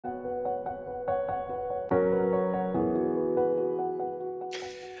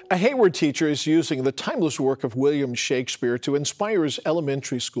A Hayward teacher is using the timeless work of William Shakespeare to inspire his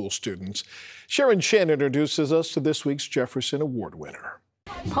elementary school students. Sharon Chin introduces us to this week's Jefferson Award winner.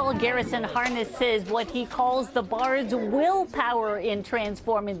 Paul Garrison harnesses what he calls the bard's willpower in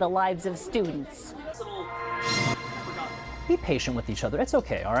transforming the lives of students. Be patient with each other. It's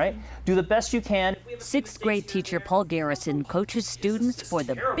okay, all right? Do the best you can. Sixth grade teacher Paul Garrison coaches students for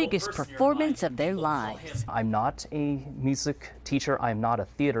the biggest performance of their lives. I'm not a music teacher. I'm not a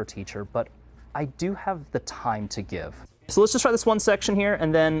theater teacher, but I do have the time to give. So let's just try this one section here,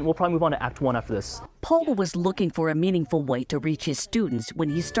 and then we'll probably move on to Act 1 after this. Paul was looking for a meaningful way to reach his students when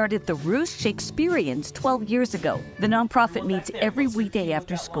he started the Roos Shakespeareans 12 years ago. The nonprofit meets every weekday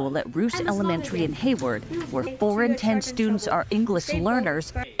after school at Roos Elementary in Hayward, where 4 in 10 students are English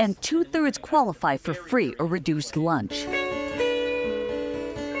learners and 2/3 qualify for free or reduced lunch.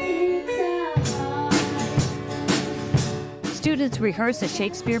 Students rehearse a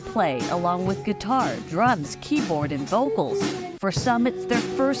Shakespeare play along with guitar, drums, keyboard, and vocals. For some, it's their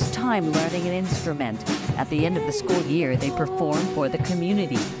first time learning an instrument. At the end of the school year, they perform for the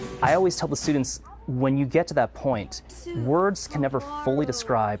community. I always tell the students, when you get to that point, words can never fully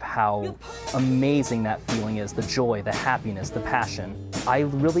describe how amazing that feeling is, the joy, the happiness, the passion. I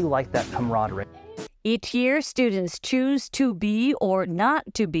really like that camaraderie. Each year, students choose to be or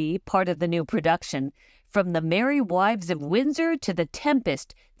not to be part of the new production. From The Merry Wives of Windsor to The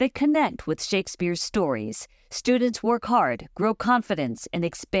Tempest, they connect with Shakespeare's stories. Students work hard, grow confidence, and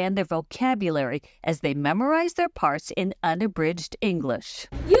expand their vocabulary as they memorize their parts in unabridged English.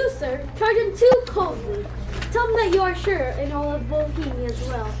 You, sir, charge him too coldly. Tell him that you are sure in all of Bohemia as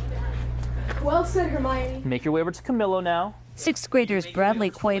well. Well said, Hermione. Make your way over to Camillo now. Sixth graders Bradley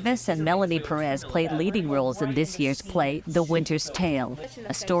Cuevas and Melanie Perez played leading roles in this year's play, The Winter's Tale,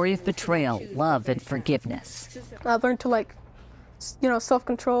 a story of betrayal, love, and forgiveness. I've learned to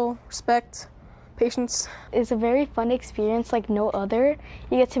self-control, respect, patience. It's a very fun experience like no other.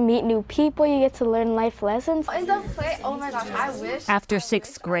 You get to meet new people, you get to learn life lessons. In the play, oh my gosh, I wish. After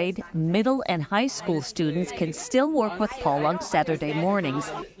sixth grade, middle and high school students can still work with Paul on Saturday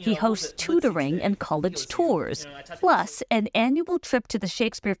mornings. He hosts tutoring and college tours, plus an annual trip to the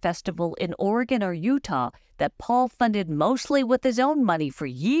Shakespeare Festival in Oregon or Utah that Paul funded mostly with his own money for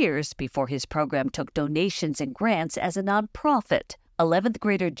years before his program took donations and grants as a nonprofit. 11th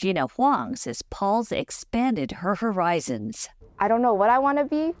grader Gina Huang says Paul's expanded her horizons. I don't know what I want to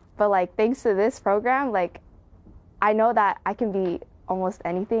be, but thanks to this program, I know that I can be almost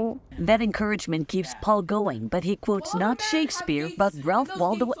anything. That encouragement keeps Paul going, but he quotes not Shakespeare, but Ralph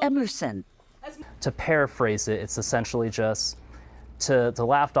Waldo Emerson. To paraphrase it, it's essentially just to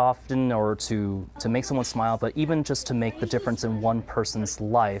laugh often or to make someone smile, but even just to make the difference in one person's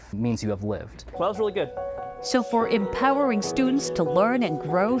life means you have lived. Well, that was really good. So for empowering students to learn and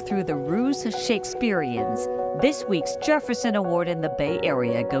grow through the Roos Shakespeareans, this week's Jefferson Award in the Bay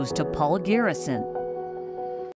Area goes to Paul Garrison.